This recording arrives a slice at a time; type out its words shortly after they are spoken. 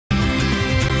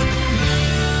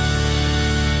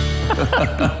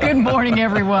Good morning,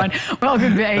 everyone.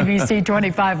 Welcome to ABC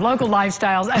 25 Local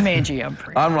Lifestyles. I'm Angie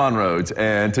Humphrey. I'm Ron Rhodes,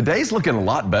 and today's looking a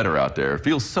lot better out there. It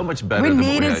feels so much better we than what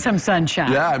needed we had. some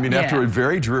sunshine. Yeah, I mean, after a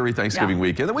very dreary Thanksgiving Yeah.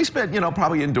 weekend that we spent,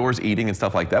 probably indoors eating and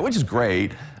stuff like that, which is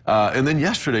great. And then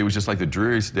yesterday was just like the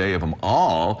dreariest day of them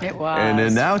all. It was. And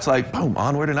then now it's like, boom,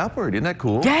 onward and upward. Isn't that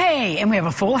cool? Yay! And we have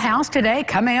a full house today.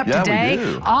 Coming up today we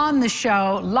do. on the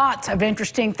show, lots of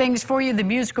interesting things for you. The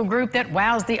musical group that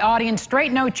wows the audience,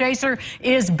 Straight No Chaser,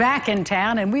 is back in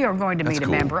town, and we are going to meet a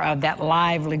member of that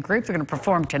lively group. They're going to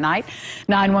perform tonight.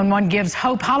 911 Gives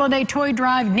Hope Holiday Toy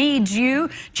Drive needs you.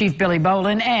 Chief Billy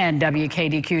Bolin and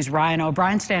WKDQ's Ryan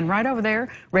O'Brien stand right over there,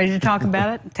 ready to talk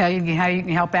about it, tell you how you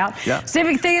can help out. Yeah.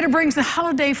 Civic Theater brings the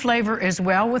holiday flavor as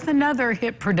well with another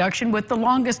hit production with the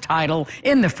longest title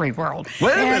in the free world.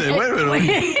 Wait a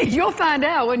minute. You'll find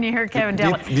out when you hear Kevin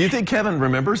tell it. Do you think Kevin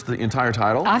remembers the entire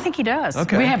title? I think he does.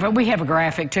 Okay. We have a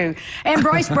graphic too. And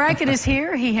Bryce Brackett is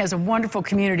here. He has a wonderful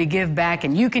community give back,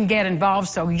 and you can get involved.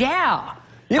 So yeah,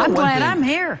 I'm glad I'm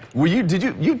here. Well,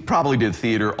 you probably did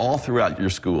theater all throughout your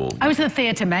school. I was a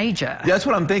theater major. Yeah, that's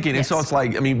what I'm thinking. Yes. And so it's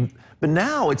like, but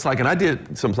now it's like, and I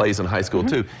did some plays in high school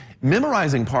too.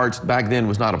 Memorizing parts back then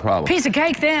was not a problem. Piece of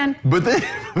cake then. But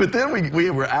then we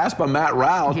were asked by Matt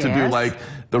Rao to do like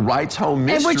the Wrights Home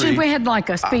Mystery. And we had like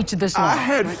a speech of this long. I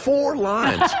had 4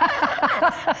 lines.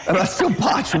 And I still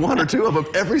botched 1 or 2 of them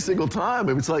every single time.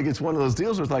 It was like, it's one of those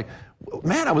deals where it's like,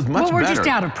 man, I was much better. Well, we're just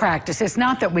out of practice. It's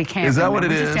not that we can't. Is that what it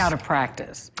We're is? just out of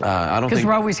practice. I don't think. Because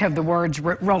we always have the words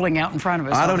rolling out in front of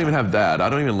us. I don't even have that. I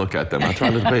don't even look at them. I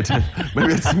try to pay attention.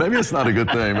 Maybe it's not a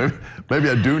good thing. Maybe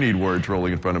I do need words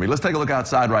rolling in front of me. Let's take a look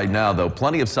outside right now, though.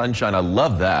 Plenty of sunshine. I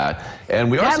love that.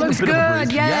 And we are seeing a bit of a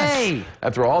breeze. Yay! Yes.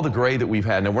 After all the gray that we've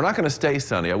had. Now, we're not going to stay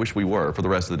sunny. I wish we were for the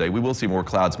rest of the day. We will see more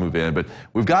clouds move in, but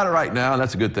we've got it right now, and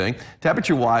that's a good thing.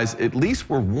 Temperature-wise, at least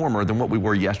we're warmer than what we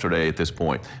were yesterday at this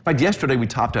point. In fact, yesterday we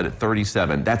topped out at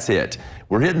 37. That's it.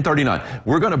 We're hitting 39.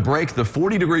 We're going to break the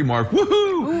 40-degree mark. Woohoo!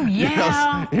 Ooh,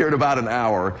 yeah. Here in about an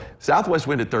hour. Southwest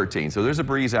wind at 13. So there's a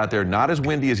breeze out there. Not as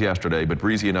windy as yesterday, but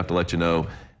breezy enough to let you know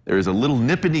there is a little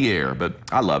nip in the air. But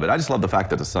I love it. I just love the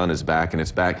fact that the sun is back, and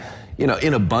it's back,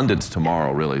 in abundance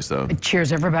tomorrow, really. So it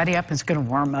cheers everybody up. It's going to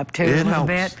warm up too a little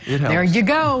bit. It helps. There you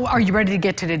go. Are you ready to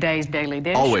get to today's Daily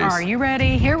Dish? Always. Are you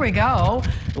ready? Here we go.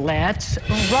 Let's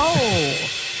roll.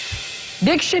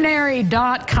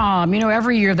 Dictionary.com.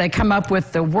 Every year they come up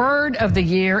with the word of the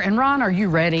year. And Ron, are you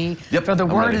ready for the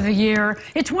word of the year?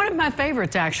 It's one of my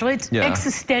favorites, actually. It's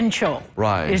existential.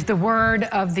 Right. Is the word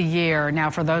of the year. Now,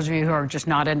 for those of you who are just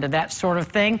not into that sort of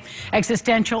thing,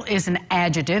 existential is an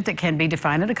adjective that can be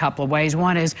defined in a couple of ways.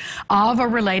 One is of or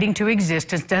relating to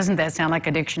existence. Doesn't that sound like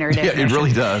a dictionary definition? Yeah, it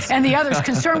really does. And the other is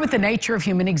concerned with the nature of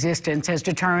human existence as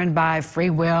determined by free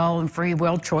will and free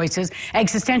will choices.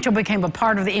 Existential became a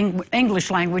part of the English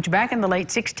language back in the late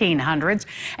 1600s.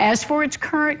 As for its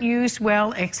current use,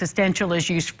 well, existential is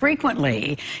used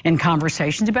frequently in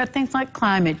conversations about things like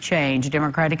climate change,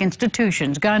 democratic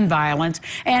institutions, gun violence,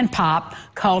 and pop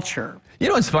culture.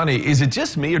 It's funny. Is it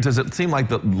just me, or does it seem like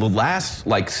the last,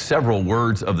 several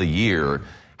words of the year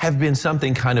have been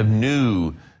something kind of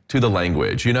new to the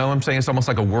language? You know what I'm saying? It's almost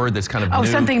like a word that's kind of new. Oh,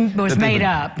 something was made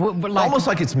up. Almost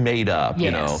like it's made up,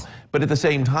 Yes. But at the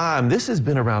same time, this has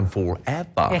been around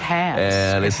forever. It has.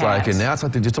 And it's now it's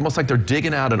like it's almost like they're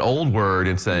digging out an old word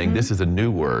and saying, this is a new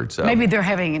word. So maybe they're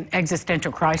having an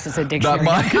existential crisis at dictionary. We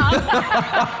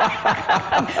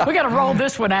got to roll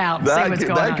this one out and see what's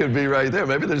going on. That could be right there.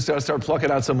 Maybe they just start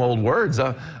plucking out some old words.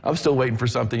 I'm still waiting for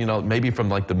something, maybe from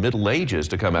like the Middle Ages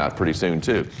to come out pretty soon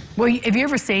too. Well, have you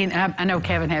ever seen, and I know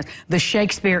Kevin has, the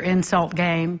Shakespeare insult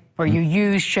game where you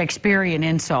use Shakespearean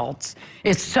insults?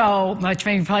 It's so much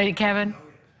fun. You played it, Kevin?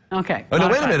 Okay. Oh, no,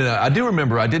 wait a minute. I do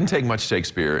remember, I didn't take much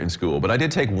Shakespeare in school, but I did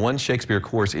take one Shakespeare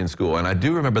course in school, and I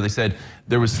do remember they said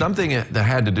there was something that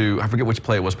had to do, I forget which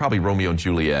play it was, probably Romeo and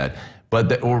Juliet,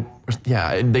 but,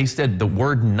 and they said the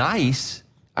word nice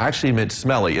actually meant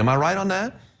smelly. Am I right on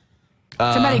that?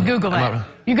 Somebody Google that.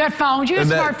 You got phones? You have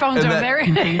smartphones over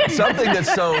there. Something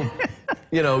that's so,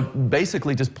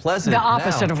 basically just pleasant. The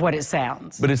opposite of what it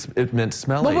sounds. But it meant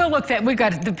smelly. Well, we'll look at, we've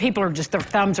got, the people are just, their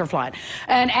thumbs are flying.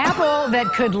 An apple that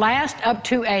could last up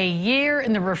to a year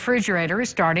in the refrigerator is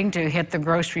starting to hit the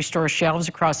grocery store shelves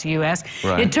across the U.S.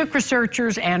 Right. It took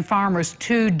researchers and farmers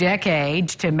 2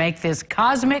 decades to make this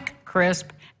cosmic, crisp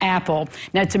apple.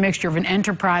 Now, it's a mixture of an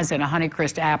Enterprise and a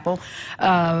Honeycrisp apple.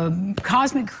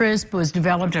 Cosmic Crisp was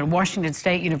developed at Washington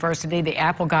State University. The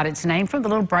apple got its name from the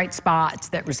little bright spots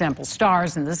that resemble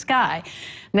stars in the sky.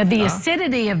 Now, the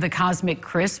acidity of the Cosmic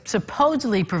Crisp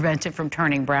supposedly prevents it from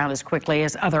turning brown as quickly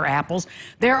as other apples.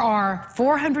 There are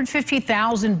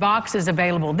 450,000 boxes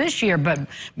available this year, but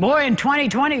boy, in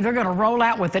 2020, they're going to roll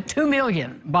out with 2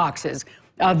 million boxes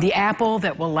of the apple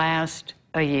that will last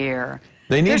a year.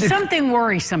 There's something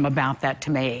worrisome about that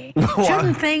to me.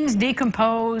 Shouldn't things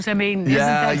decompose? I mean,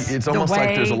 yeah, it's almost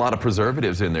like there's a lot of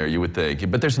preservatives in there, you would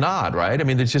think. But there's not, right? I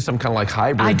mean, it's just some kind of like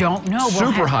hybrid. I don't know.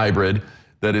 Super hybrid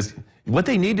that is... What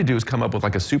they need to do is come up with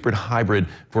like a super hybrid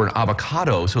for an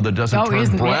avocado so that it doesn't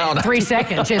turn brown. 3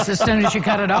 seconds, just as soon as you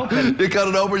cut it open. You cut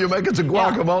it open, you're making some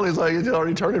guacamole. It's like it's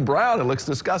already turning brown. It looks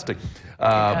disgusting.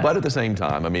 But at the same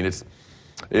time, I mean, it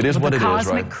is what it is, right?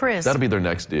 Cosmic Crisp. That'll be their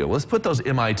next deal. Let's put those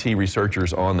MIT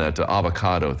researchers on that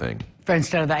avocado thing.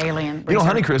 Instead of the alien. You know,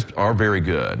 Honeycrisp are very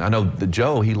good. I know that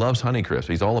Joe, he loves Honeycrisp.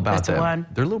 He's all about that. One.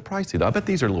 They're a little pricey, though. I bet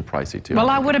these are a little pricey, too. Well,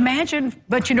 I would imagine,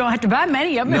 but you don't have to buy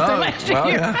many of them if they last a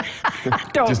year. Yeah. I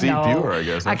don't Just know. eat fewer, I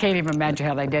guess. I can't even imagine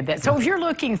how they did that. So if you're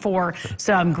looking for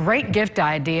some great gift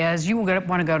ideas, you will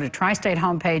want to go to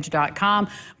tristatehomepage.com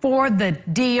for the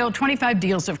deal, 25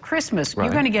 deals of Christmas. Right.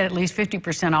 You're going to get at least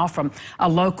 50% off from a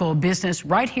local business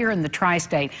right here in the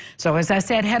Tri-State. So as I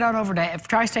said, head on over to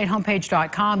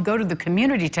tristatehomepage.com, go to the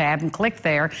community tab, and click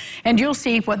there, and you'll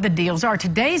see what the deals are.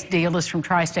 Today's deal is from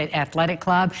Tri-State Athletic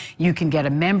Club. You can get a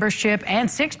membership and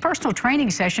 6 personal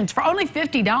training sessions for only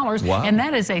 $50, and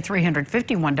that is a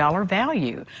 $351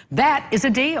 value. That is a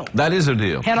deal. That is a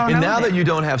deal. Head on and over now there. that you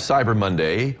don't have Cyber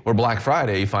Monday or Black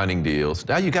Friday finding deals,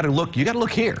 now you got to look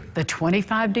here. The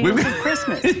 25 deals of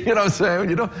Christmas. You know what I'm saying?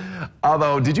 You know,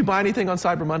 although, did you buy anything on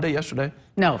Cyber Monday yesterday?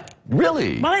 No.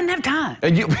 Really? Well, I didn't have time.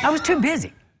 And I was too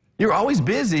busy. You're always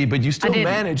busy, but you still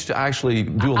managed to actually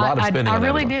do a lot of spending. I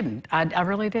really didn't. I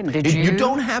really didn't. Did you? You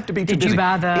don't have to be too busy. Did you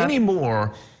buy the...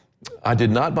 Anymore, I did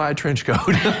not buy a trench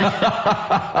coat.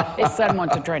 His son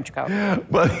wants a trench coat.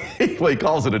 But well, he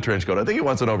calls it a trench coat. I think he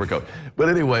wants an overcoat. But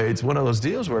anyway, it's one of those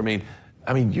deals where,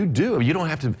 I mean, you do. You don't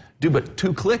have to do but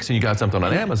 2 clicks and you got something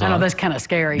on Amazon. I know, that's kind of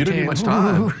scary, you too. You don't need much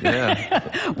time.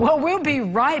 Yeah. Well, we'll be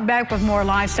right back with more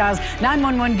Lifestyles.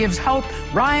 911 Gives Hope.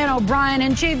 Ryan O'Brien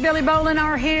and Chief Billy Bolin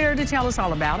are here to tell us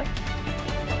all about it.